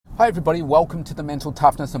Hi everybody, welcome to the Mental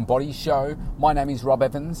Toughness and Body Show. My name is Rob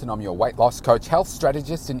Evans and I'm your weight loss coach, health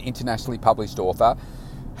strategist and internationally published author,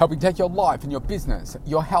 helping take your life and your business,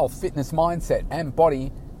 your health, fitness, mindset and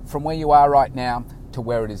body from where you are right now to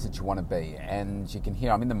where it is that you want to be. And you can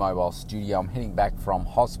hear I'm in the mobile studio. I'm heading back from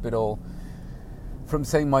hospital, from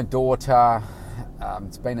seeing my daughter.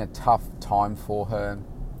 It's been a tough time for her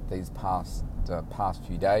these past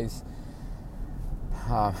few days.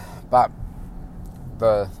 But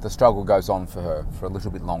the struggle goes on for her for a little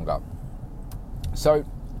bit longer. So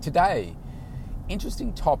today,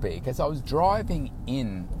 interesting topic. As I was driving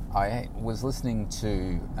in, I was listening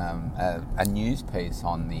to a news piece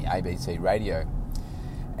on the ABC radio,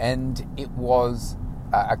 and it was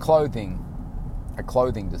a clothing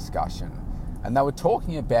discussion, and they were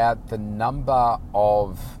talking about the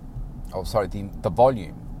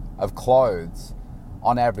volume of clothes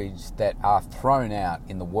on average that are thrown out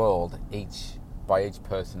in the world by each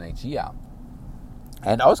person each year.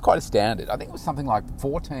 And I was quite astounded. I think it was something like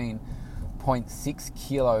 14.6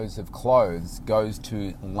 kilos of clothes goes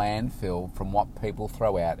to landfill from what people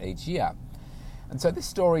throw out each year. And so this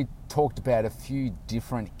story talked about a few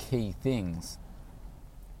different key things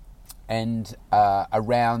and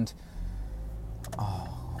around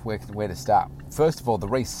where to start. First of all, the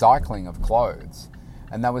recycling of clothes.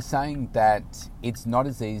 And they were saying that it's not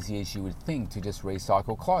as easy as you would think to just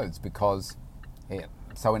recycle clothes because,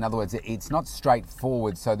 so in other words, it's not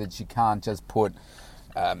straightforward so that you can't just put,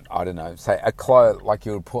 say a cloth like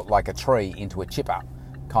you would put like a tree into a chipper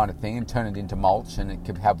kind of thing and turn it into mulch and it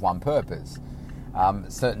could have one purpose.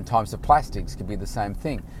 Certain types of plastics could be the same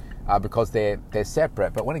thing because they're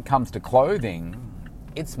separate. But when it comes to clothing,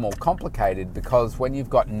 it's more complicated because when you've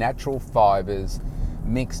got natural fibres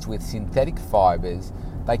mixed with synthetic fibres,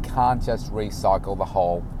 they can't just recycle the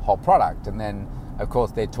whole product. And then, of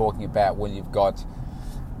course, they're talking about when you've got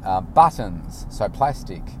buttons, so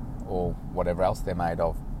plastic or whatever else they're made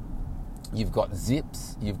of. You've got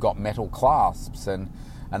zips, you've got metal clasps and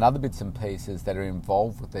other bits and pieces that are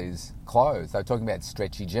involved with these clothes. They're talking about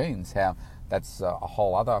stretchy jeans, how that's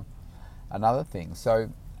another thing.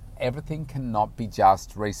 So everything cannot be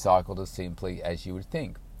just recycled as simply as you would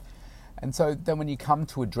think. And so then when you come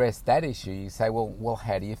to address that issue, you say, well,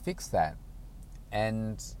 how do you fix that?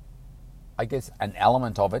 And I guess an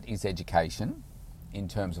element of it is education in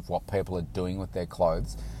terms of what people are doing with their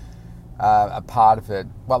clothes. A part of it,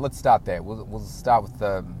 well, let's start there. We'll start with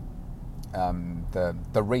the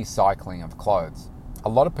recycling of clothes. A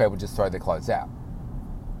lot of people just throw their clothes out.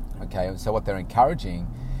 Okay, so what they're encouraging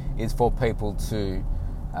is for people to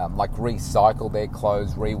recycle their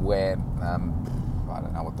clothes, rewear. I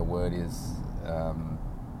don't know what the word is.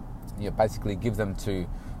 Basically give them to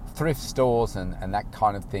thrift stores and that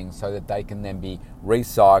kind of thing so that they can then be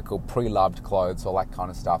recycled, pre-loved clothes, all that kind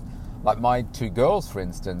of stuff. Like my two girls, for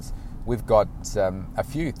instance, we've got a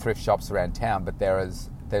few thrift shops around town, but there's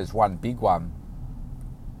one big one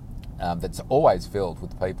that's always filled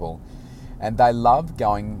with people, and they love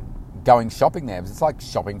going shopping there. It's like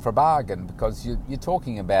shopping for a bargain because you're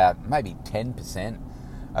talking about maybe 10%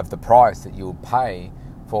 of the price that you'll pay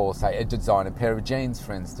for, say, a designer pair of jeans,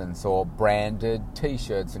 for instance, or branded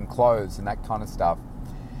t-shirts and clothes and that kind of stuff.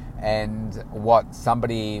 And what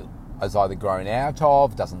somebody has either grown out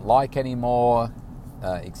of, doesn't like anymore,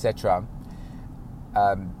 etc.,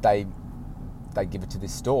 they give it to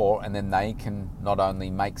this store, and then they can not only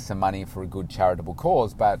make some money for a good charitable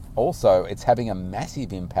cause, but also it's having a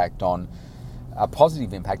positive impact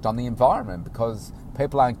on the environment because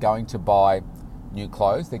people aren't going to buy new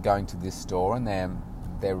clothes. They're going to this store and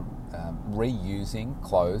they're reusing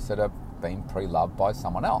clothes that have been pre-loved by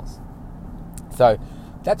someone else. So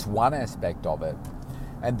that's one aspect of it.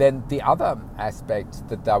 And then the other aspect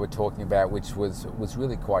that they were talking about, which was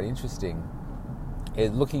really quite interesting,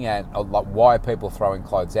 is looking at why are people throwing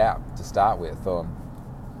clothes out to start with.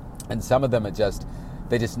 And some of them they're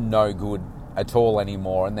just no good at all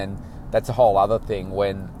anymore. And then that's a whole other thing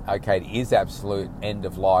when, okay, it is absolute end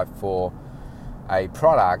of life for a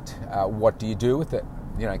product, what do you do with it?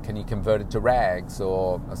 Can you convert it to rags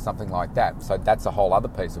or something like that? So that's a whole other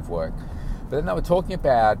piece of work. But then they were talking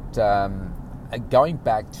about going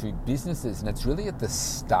back to businesses, and it's really at the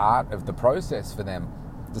start of the process for them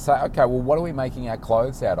to say, okay, well, what are we making our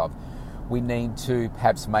clothes out of? We need to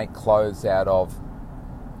perhaps make clothes out of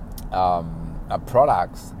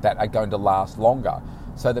products that are going to last longer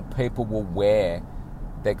so that people will wear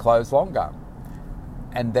their clothes longer.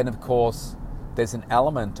 And then, of course, there's an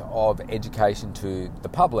element of education to the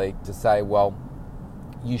public to say, well,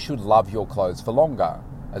 you should love your clothes for longer,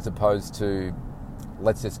 as opposed to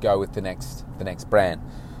let's just go with the next brand.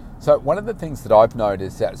 So one of the things that I've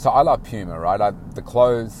noticed, so I love Puma, right? The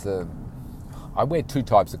clothes, I wear two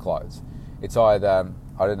types of clothes. It's either,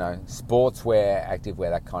 I don't know, sportswear,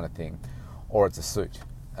 activewear, that kind of thing, or it's a suit.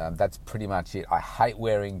 That's pretty much it. I hate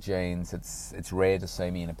wearing jeans. It's rare to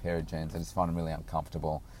see me in a pair of jeans. I just find them really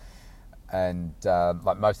uncomfortable. And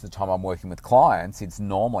like most of the time I'm working with clients, it's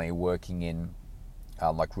normally working in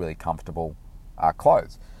like really comfortable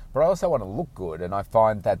clothes. But I also want to look good, and I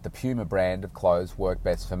find that the Puma brand of clothes work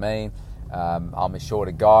best for me. I'm a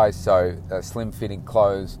shorter guy, so slim-fitting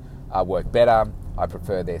clothes work better. I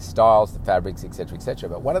prefer their styles, the fabrics, etc., etc.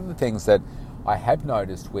 But one of the things that I have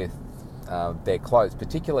noticed with their clothes,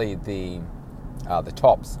 particularly the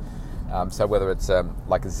tops, so whether it's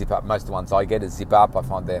like a zip up, most of the ones I get is zip up. I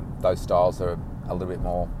find that those styles are a little bit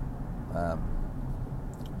more, I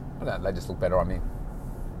don't know, they just look better on me.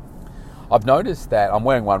 I've noticed that I'm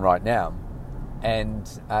wearing one right now, and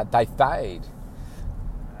they fade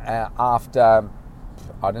after,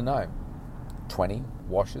 I don't know, 20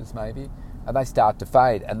 washes maybe, and they start to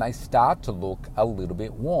fade and they start to look a little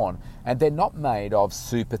bit worn. And they're not made of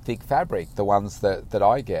super thick fabric, the ones that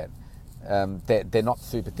I get. They're not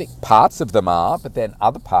super thick. Parts of them are, but then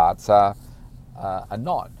other parts are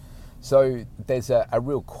not. So there's a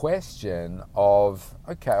real question of,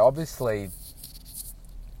 okay, obviously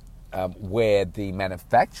where the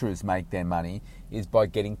manufacturers make their money is by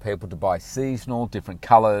getting people to buy seasonal, different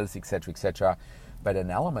colours, etc., etc. But an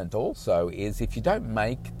element also is if you don't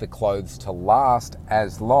make the clothes to last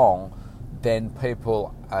as long, then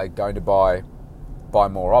people are going to buy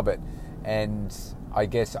more of it. And I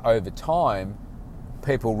guess over time,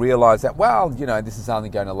 people realise that, well, you know, this is only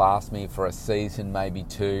going to last me for a season, maybe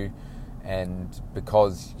two. And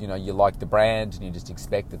because, you know, you like the brand and you just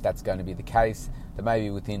expect that that's going to be the case, that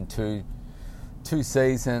maybe within two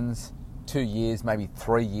seasons, 2 years, maybe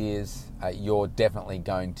 3 years, you're definitely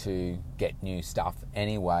going to get new stuff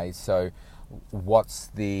anyway. So what's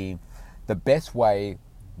the best way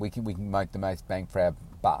we can make the most bang for our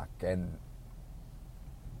buck? And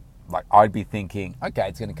like, I'd be thinking, okay,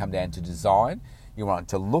 it's going to come down to design. You want it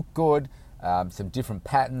to look good, some different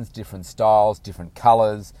patterns, different styles, different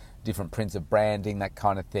colours, different prints of branding, that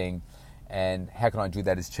kind of thing. And how can I do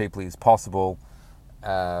that as cheaply as possible?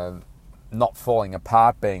 Not falling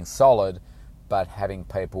apart, being solid, but having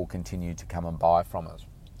people continue to come and buy from us.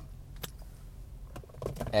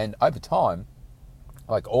 And over time,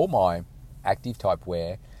 like, all my active type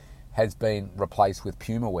wear has been replaced with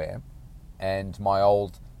Puma wear, and my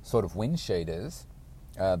old sort of wind cheaters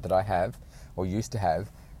that I have or used to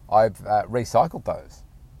have, I've recycled those.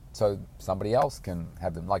 So somebody else can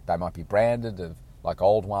have them. Like, they might be branded of like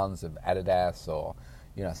old ones of Adidas or,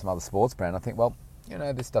 you know, some other sports brand. I think, well, you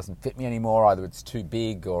know, this doesn't fit me anymore. Either it's too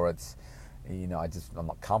big or it's, you know, I'm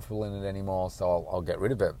not comfortable in it anymore, so I'll get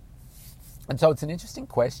rid of it. And so it's an interesting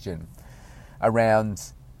question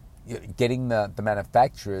around getting the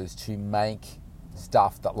manufacturers to make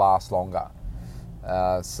stuff that lasts longer.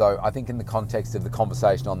 So I think in the context of the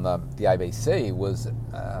conversation on the ABC was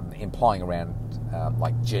implying around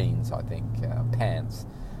like jeans, I think, pants,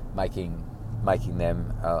 making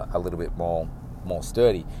them a little bit more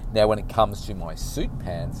sturdy. Now, when it comes to my suit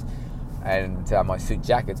pants and my suit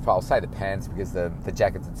jackets, I'll say the pants because the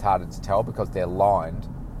jackets, it's harder to tell because they're lined.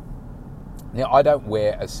 Now, I don't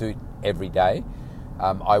wear a suit every day.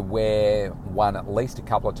 I wear one at least a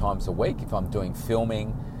couple of times a week if I'm doing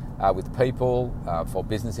filming with people for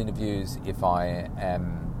business interviews. If I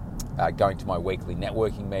am going to my weekly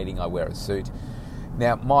networking meeting, I wear a suit.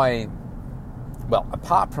 Now,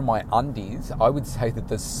 apart from my undies, I would say that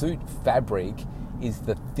the suit fabric is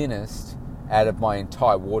the thinnest out of my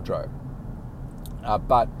entire wardrobe.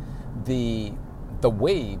 But the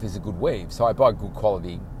weave is a good weave, so I buy good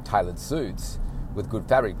quality tailored suits with good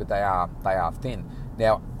fabric, but they are thin.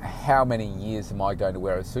 Now, how many years am I going to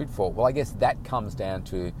wear a suit for? Well, I guess that comes down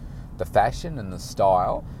to the fashion and the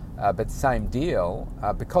style, but same deal,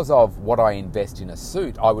 because of what I invest in a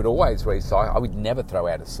suit, I would always recycle. I would never throw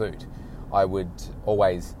out a suit. I would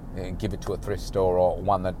always give it to a thrift store or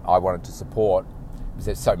one that I wanted to support, because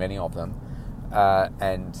there's so many of them,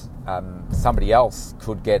 and somebody else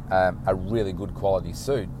could get a really good quality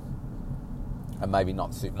suit and maybe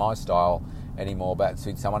not suit my style anymore, but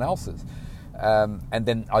suit someone else's. And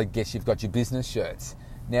then I guess you've got your business shirts.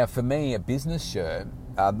 Now, for me, a business shirt,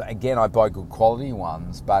 again, I buy good quality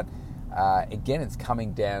ones, but again, it's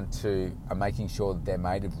coming down to making sure that they're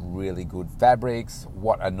made of really good fabrics.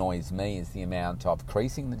 What annoys me is the amount of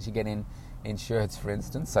creasing that you get in shirts, for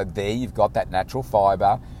instance. So there you've got that natural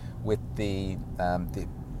fibre with the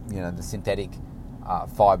synthetic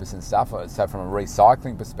fibres and stuff. So from a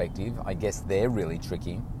recycling perspective, I guess they're really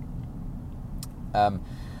tricky.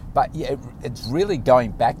 But yeah, it's really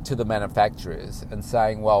going back to the manufacturers and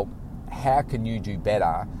saying, well, how can you do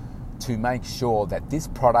better to make sure that this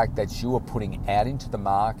product that you are putting out into the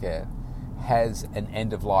market has an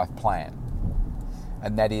end-of-life plan?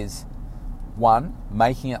 And that is, one,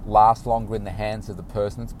 making it last longer in the hands of the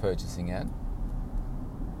person that's purchasing it.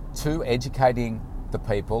 Two, educating the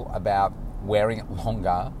people about wearing it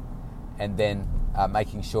longer, and then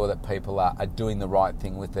making sure that people are doing the right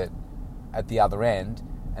thing with it at the other end.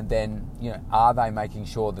 And then, are they making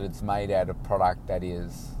sure that it's made out of product that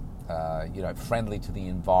is, friendly to the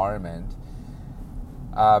environment?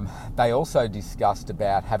 They also discussed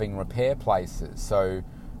about having repair places. So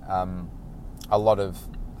a lot of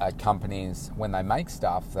companies, when they make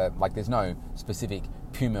stuff, like there's no specific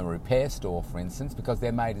Puma repair store, for instance, because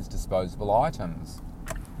they're made as disposable items.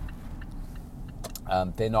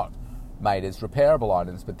 They're not made as repairable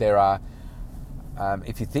items, but there are,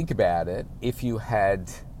 if you think about it, if you had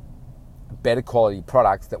better quality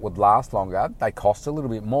products that would last longer, they cost a little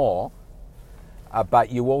bit more,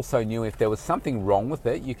 but you also knew if there was something wrong with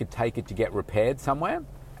it, you could take it to get repaired somewhere,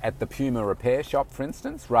 at the Puma repair shop, for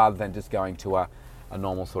instance, rather than just going to a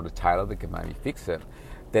normal sort of tailor that could maybe fix it.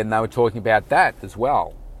 Then they were talking about that as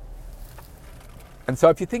well. And so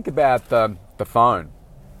if you think about the phone,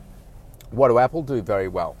 what do Apple do very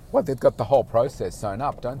well? Well, they've got the whole process sewn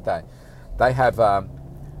up, don't they? They have,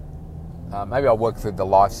 maybe I'll work through the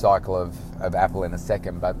life cycle of Apple in a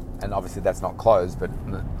second, and obviously that's not closed, but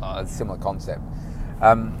a similar concept.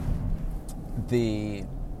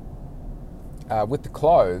 With the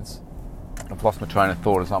clothes, I've lost my train of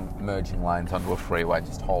thought as I'm merging lanes onto a freeway.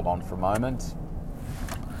 Just hold on for a moment.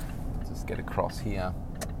 Just get across here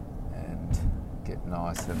and get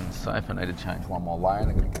nice and safe. I need to change one more lane.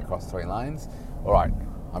 I'm going to get across 3 lanes. All right,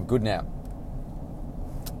 I'm good now.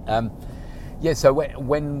 So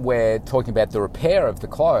when we're talking about the repair of the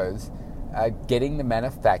clothes, getting the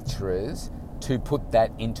manufacturers to put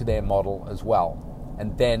that into their model as well.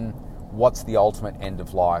 And then what's the ultimate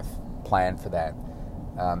end-of-life plan for that?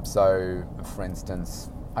 So, for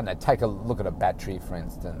instance, I don't know, take a look at a battery, for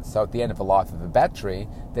instance. So at the end of the life of a battery,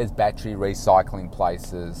 there's battery recycling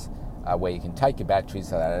places where you can take your batteries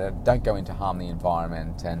so that they don't go into harm the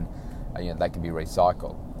environment, and they can be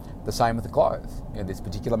recycled. The same with the clothes. This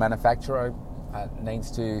particular manufacturer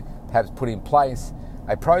needs to perhaps put in place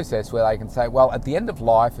a process where they can say, well, at the end of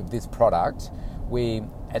life of this product,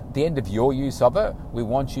 at the end of your use of it, we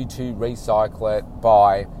want you to recycle it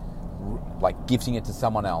by gifting it to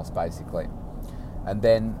someone else, basically. And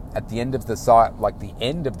then at the end of the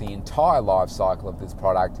end of the entire life cycle of this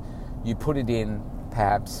product, you put it in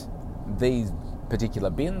perhaps these particular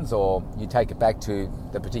bins, or you take it back to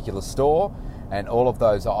the particular store, and all of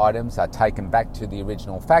those items are taken back to the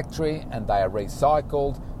original factory and they are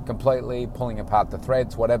recycled completely, pulling apart the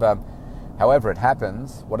threads, however it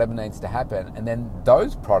happens, whatever needs to happen, and then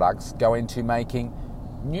those products go into making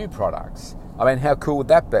new products. I mean, how cool would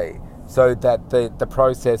that be? So that the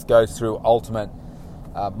process goes through ultimate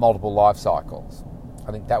multiple life cycles.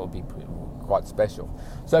 I think that would be quite special.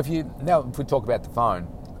 So if we talk about the phone,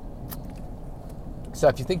 so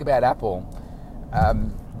if you think about Apple,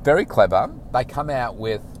 very clever. They come out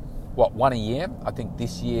with, one a year? I think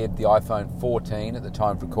this year the iPhone 14, at the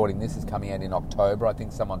time of recording this, is coming out in October. I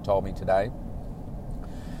think someone told me today.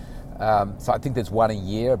 So I think there's one a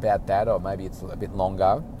year about that, or maybe it's a bit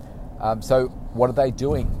longer. So what are they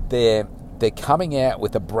doing? They're coming out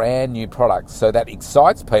with a brand new product. So that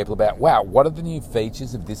excites people about, wow, what are the new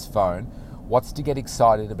features of this phone? What's to get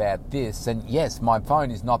excited about this? And yes, my phone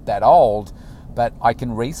is not that old, but I can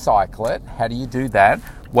recycle it. How do you do that?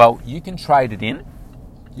 Well, you can trade it in.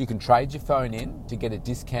 You can trade your phone in to get a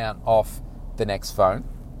discount off the next phone.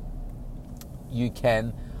 You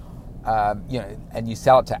can, and you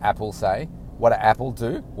sell it to Apple, say. What do Apple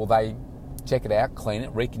do? Well, they check it out, clean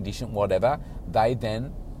it, recondition it, whatever. They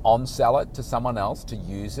then on-sell it to someone else to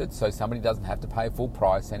use it, so somebody doesn't have to pay full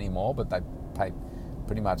price anymore, but they pay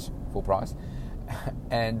pretty much full price.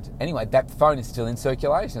 And anyway, that phone is still in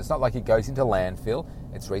circulation. It's not like it goes into landfill,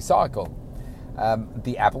 it's recycled.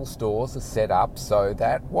 The Apple stores are set up so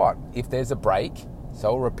that if there's a break,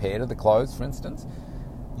 so a repair to the clothes, for instance,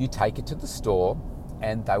 you take it to the store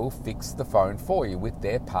and they will fix the phone for you with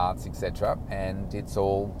their parts, etc. And it's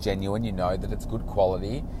all genuine, you know that it's good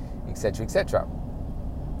quality, etc., etc.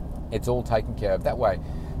 It's all taken care of that way.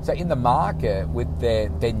 So in the market with their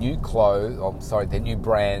new their new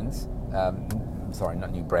brands,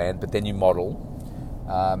 not new brand, but their new model,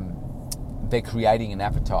 they're creating an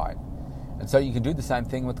appetite. And so you can do the same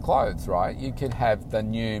thing with clothes, right? You could have the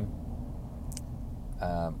new,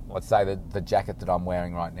 let's say the jacket that I'm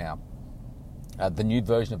wearing right now. The new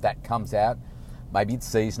version of that comes out. Maybe it's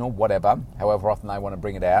seasonal, whatever, however often they want to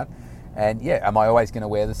bring it out. And yeah, am I always going to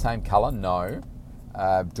wear the same colour? No.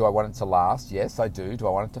 Do I want it to last? Yes, I do. Do I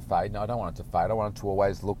want it to fade? No, I don't want it to fade. I want it to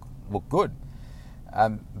always look good.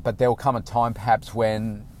 But there will come a time perhaps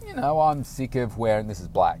when, I'm sick of wearing, this is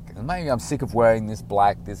black. And maybe I'm sick of wearing this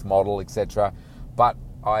black, this model, etc. But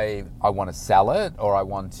I want to sell it, or I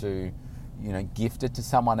want to, gift it to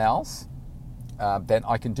someone else. Then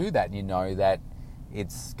I can do that. And you know that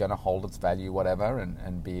it's going to hold its value, whatever,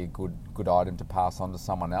 and be a good item to pass on to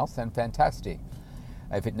someone else, then fantastic.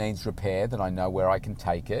 If it needs repair, then I know where I can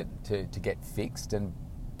take it to get fixed and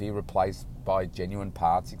be replaced by genuine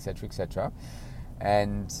parts, etc., etc.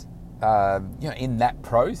 And in that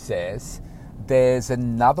process, there's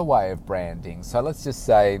another way of branding. So let's just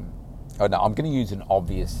say, I'm going to use an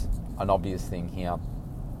obvious thing here.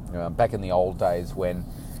 Back in the old days,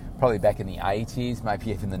 probably back in the 80s,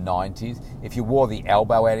 maybe even the 90s, if you wore the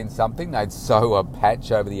elbow out in something, they'd sew a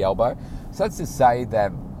patch over the elbow. So let's just say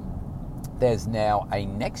that there's now a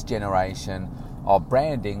next generation of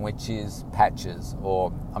branding, which is patches,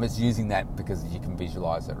 or I'm just using that because you can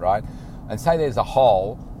visualize it, right? And say there's a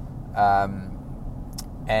hole, and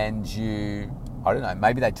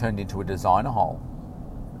maybe they turned into a designer hole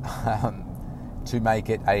to make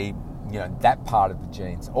it that part of the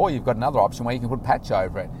jeans. Or you've got another option where you can put a patch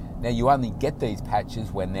over it. Now, you only get these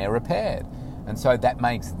patches when they're repaired. And so that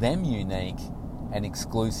makes them unique and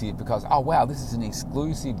exclusive because, oh, wow, this is an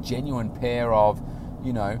exclusive, genuine pair of,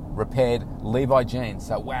 repaired Levi jeans.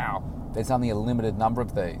 So, wow, there's only a limited number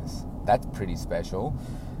of these. That's pretty special.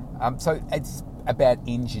 So it's about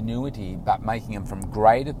ingenuity, but making them from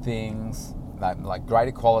greater things, like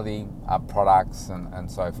greater quality products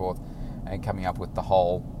and so forth, and coming up with the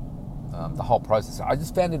whole process. I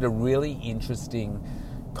just found it a really interesting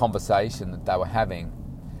conversation that they were having,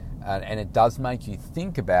 and it does make you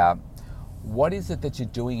think about what is it that you're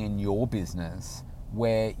doing in your business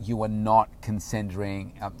where you are not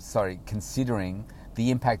considering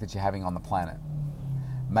the impact that you're having on the planet.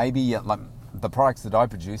 Maybe the products that I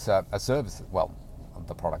produce are services. Well,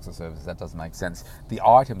 the products are services, that doesn't make sense. The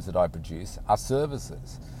items that I produce are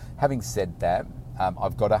services. Having said that,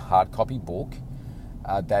 I've got a hard copy book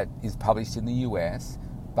that is published in the US,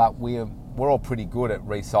 but we're all pretty good at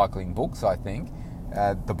recycling books, I think.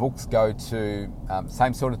 The books go to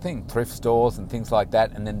same sort of thing, thrift stores and things like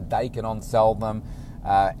that, and then they can on-sell them.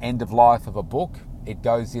 End of life of a book, it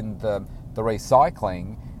goes in the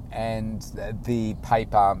recycling, and the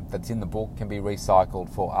paper that's in the book can be recycled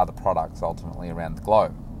for other products ultimately around the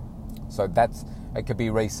globe. So it could be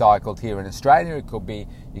recycled here in Australia, it could be,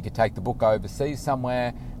 you could take the book overseas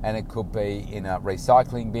somewhere, and it could be in a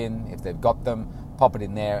recycling bin if they've got them, pop it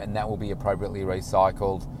in there, and that will be appropriately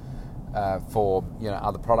recycled for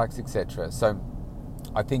other products, etc. So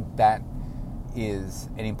I think that is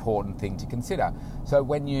an important thing to consider. So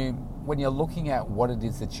when you're looking at what it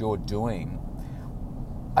is that you're doing,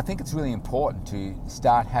 I think it's really important to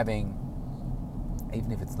start having,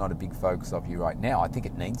 even if it's not a big focus of you right now, I think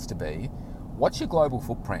it needs to be, what's your global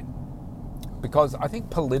footprint? Because I think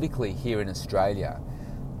politically here in Australia,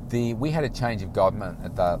 we had a change of government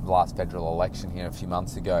at the last federal election here a few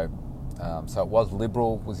months ago. So it was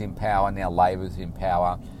Liberal was in power, now Labor's in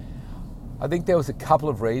power. I think there was a couple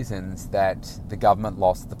of reasons that the government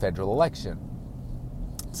lost the federal election.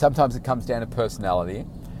 Sometimes it comes down to personality,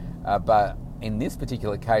 but in this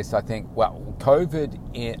particular case, I think,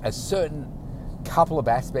 COVID, a certain couple of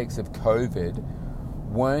aspects of COVID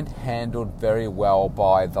weren't handled very well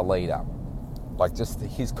by the leader. Like just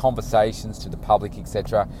his conversations to the public,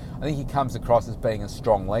 etc. I think he comes across as being a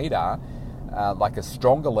strong leader, like a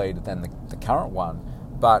stronger leader than the current one.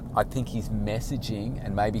 But I think his messaging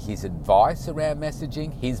and maybe his advice around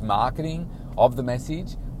messaging, his marketing of the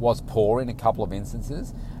message was poor in a couple of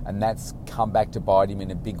instances, and that's come back to bite him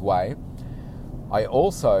in a big way. I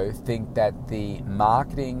also think that the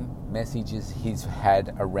marketing messages he's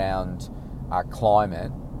had around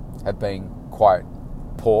climate have been quite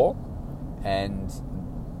poor, and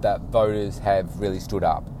that voters have really stood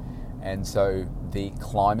up. And so the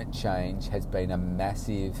climate change has been a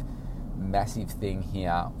massive thing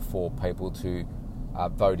here for people to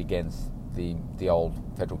vote against the old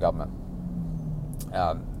federal government.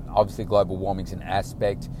 Obviously global warming's an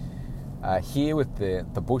aspect. Here with the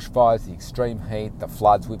bushfires, the extreme heat, the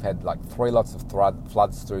floods, we've had like 3 lots of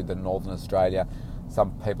floods through the northern Australia.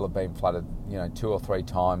 Some people have been flooded, 2 or 3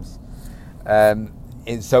 times.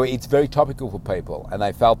 So it's very topical for people, and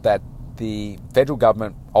they felt that the federal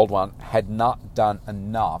government, old one, had not done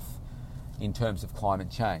enough in terms of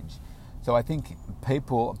climate change. So I think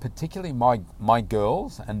people, particularly my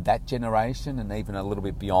girls and that generation and even a little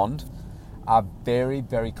bit beyond, are very,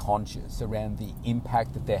 very conscious around the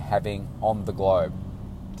impact that they're having on the globe,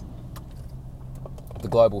 the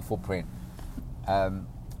global footprint.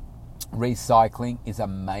 Recycling is a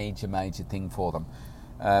major, major thing for them.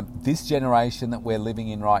 This generation that we're living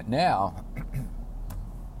in right now,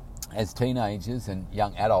 as teenagers and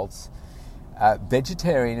young adults,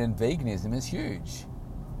 vegetarian and veganism is huge.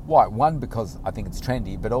 Why? One, because I think it's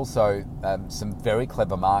trendy, but also some very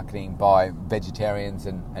clever marketing by vegetarians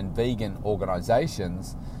and vegan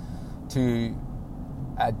organisations to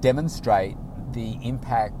demonstrate the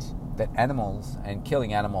impact that animals and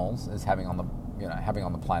killing animals is having on the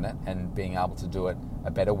planet, and being able to do it a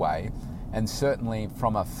better way. And certainly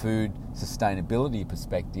from a food sustainability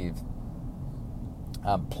perspective,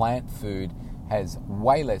 plant food has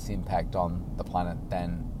way less impact on the planet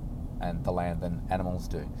and the land than animals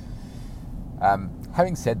do.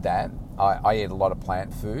 Having said that, I eat a lot of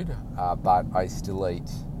plant food, but I still eat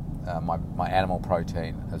my animal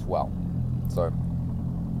protein as well. So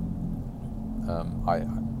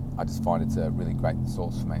I just find it's a really great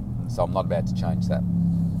source for me. So I'm not about to change that.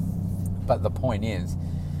 But the point is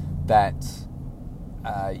that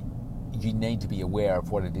you need to be aware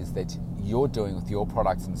of what it is that you're doing with your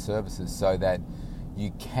products and services, so that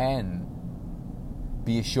you can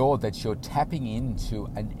be assured that you're tapping into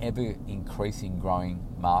an ever-increasing growing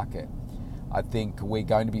market. I think we're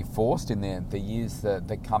going to be forced in the years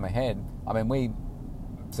that come ahead. I mean,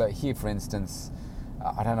 so here, for instance,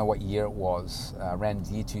 I don't know what year it was, around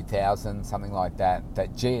year 2000, something like that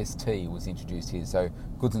GST was introduced here. So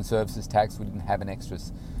goods and services tax, we didn't have an extra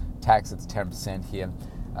tax, it's 10% here.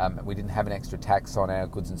 We didn't have an extra tax on our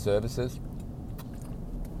goods and services,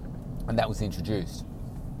 and that was introduced.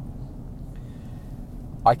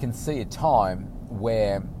 I can see a time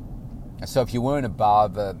where, so if you weren't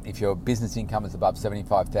above, if your business income is above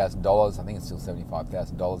 $75,000, I think it's still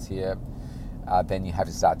 $75,000 here, then you have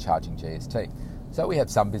to start charging GST. So we have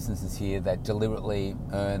some businesses here that deliberately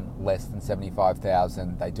earn less than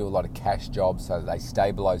 $75,000. They do a lot of cash jobs, so that they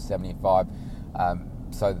stay below 75,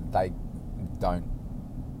 so that they don't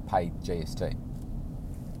pay GST.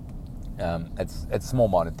 It's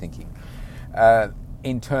small-minded thinking.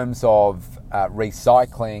 In terms of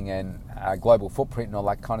recycling and global footprint and all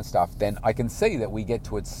that kind of stuff, then I can see that we get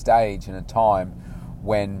to a stage and a time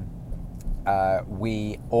when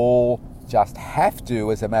we all just have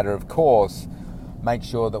to, as a matter of course, make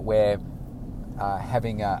sure that we're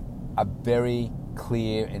having a very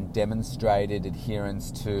clear and demonstrated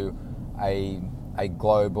adherence to a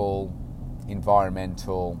global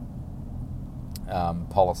environmental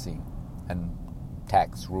policy and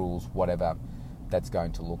tax rules, whatever that's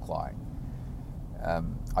going to look like.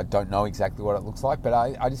 I don't know exactly what it looks like, but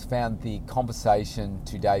I just found the conversation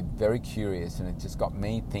today very curious, and it just got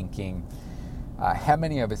me thinking, how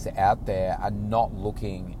many of us out there are not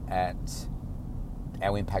looking at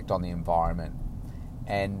our impact on the environment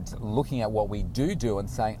and looking at what we do and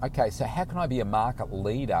saying, okay, so how can I be a market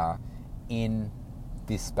leader in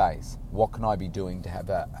this space? What can I be doing to have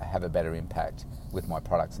a better impact with my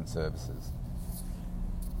products and services?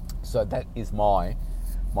 So that is my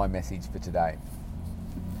message for today.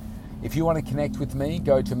 If you want to connect with me,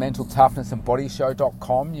 go to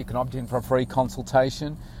mentaltoughnessandbodyshow.com. You can opt in for a free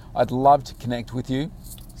consultation. I'd love to connect with you.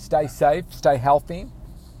 Stay safe, stay healthy.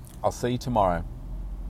 I'll see you tomorrow.